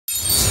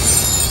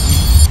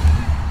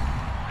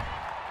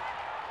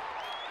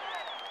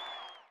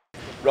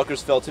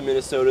Rutgers fell to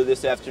Minnesota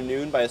this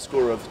afternoon by a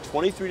score of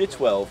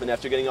 23-12, and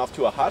after getting off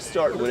to a hot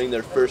start winning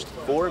their first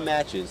 4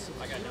 matches,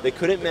 they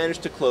couldn't manage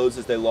to close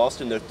as they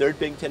lost in their 3rd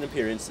Big Ten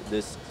appearance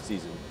this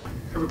season.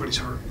 Everybody's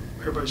hurt.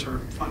 Everybody's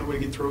hurt. Find a way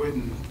to get through it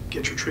and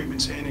get your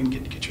treatments in and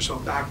get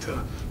yourself back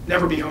to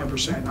never be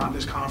 100%, not in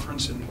this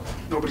conference, and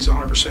nobody's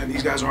 100%.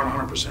 These guys aren't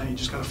 100%. You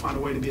just got to find a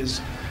way to be as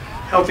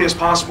healthy as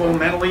possible,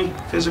 mentally,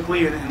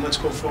 physically, and let's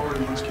go forward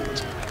and let's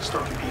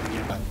start competing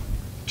again.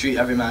 Treat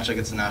every match like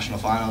it's the national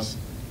finals.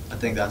 I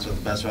think that's what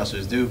the best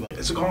wrestlers do. But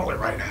it's a gauntlet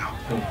right now.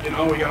 You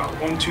know, we got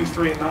 1, 2,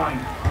 3, and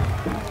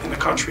 9 in the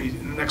country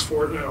in the next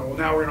 4. Well,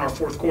 now we're in our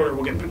 4th quarter.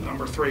 We'll get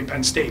number 3,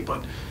 Penn State,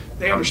 but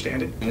they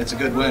understand it. And it's a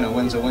good win. A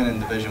win's a win in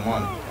Division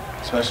I,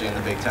 especially in the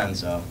Big Ten.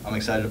 So I'm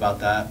excited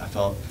about that. I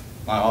felt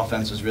my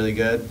offense was really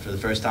good for the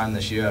first time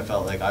this year. I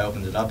felt like I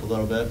opened it up a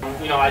little bit.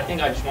 You know, I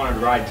think I just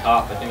wanted to ride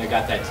tough. I think I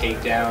got that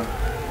takedown,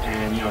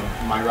 and you know,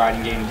 my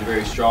riding game is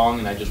very strong,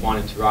 and I just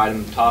wanted to ride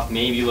him tough.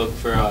 Maybe look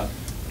for a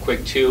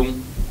quick 2,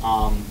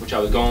 which I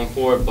was going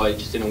for, but it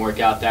just didn't work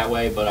out that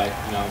way. But I,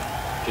 you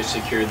know, just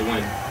secured the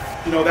win.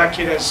 You know, that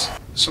kid has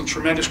some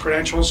tremendous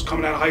credentials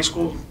coming out of high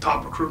school,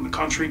 top recruit in the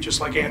country, just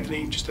like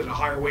Anthony, just at a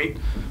higher weight.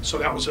 So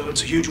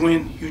it's a huge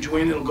win, huge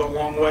win. It'll go a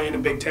long way in the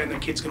Big Ten.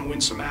 That kid's going to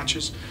win some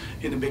matches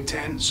in the Big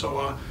Ten.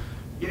 So,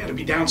 yeah, to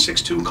be down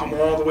 6-2, come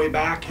all the way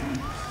back, and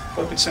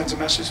hope it sends a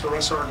message to the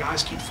rest of our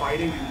guys, keep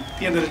fighting. And at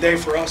the end of the day,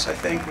 for us, I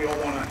think we all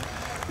want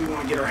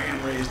to get our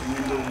hand raised and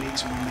win little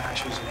leagues and win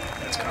matches,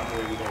 and that's kind of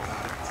the way we go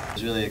about it.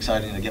 It's really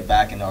exciting to get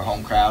back into our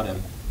home crowd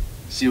and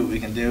see what we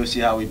can do, see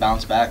how we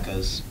bounce back,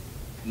 because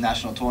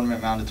national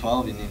tournament round of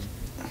 12,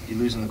 you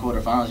lose in the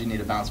quarterfinals, you need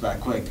to bounce back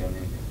quick. I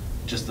mean,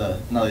 just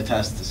another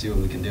test to see what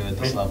we can do at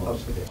this level.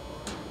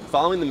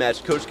 Following the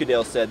match, Coach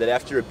Goodale said that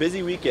after a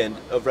busy weekend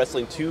of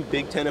wrestling 2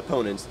 Big Ten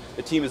opponents,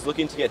 the team is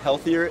looking to get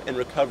healthier and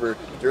recover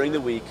during the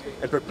week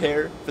and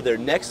prepare for their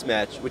next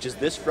match, which is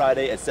this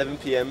Friday at 7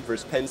 p.m.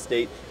 versus Penn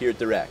State here at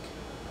the RAC.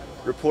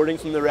 Reporting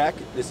from the RAC,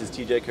 this is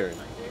TJ Curran.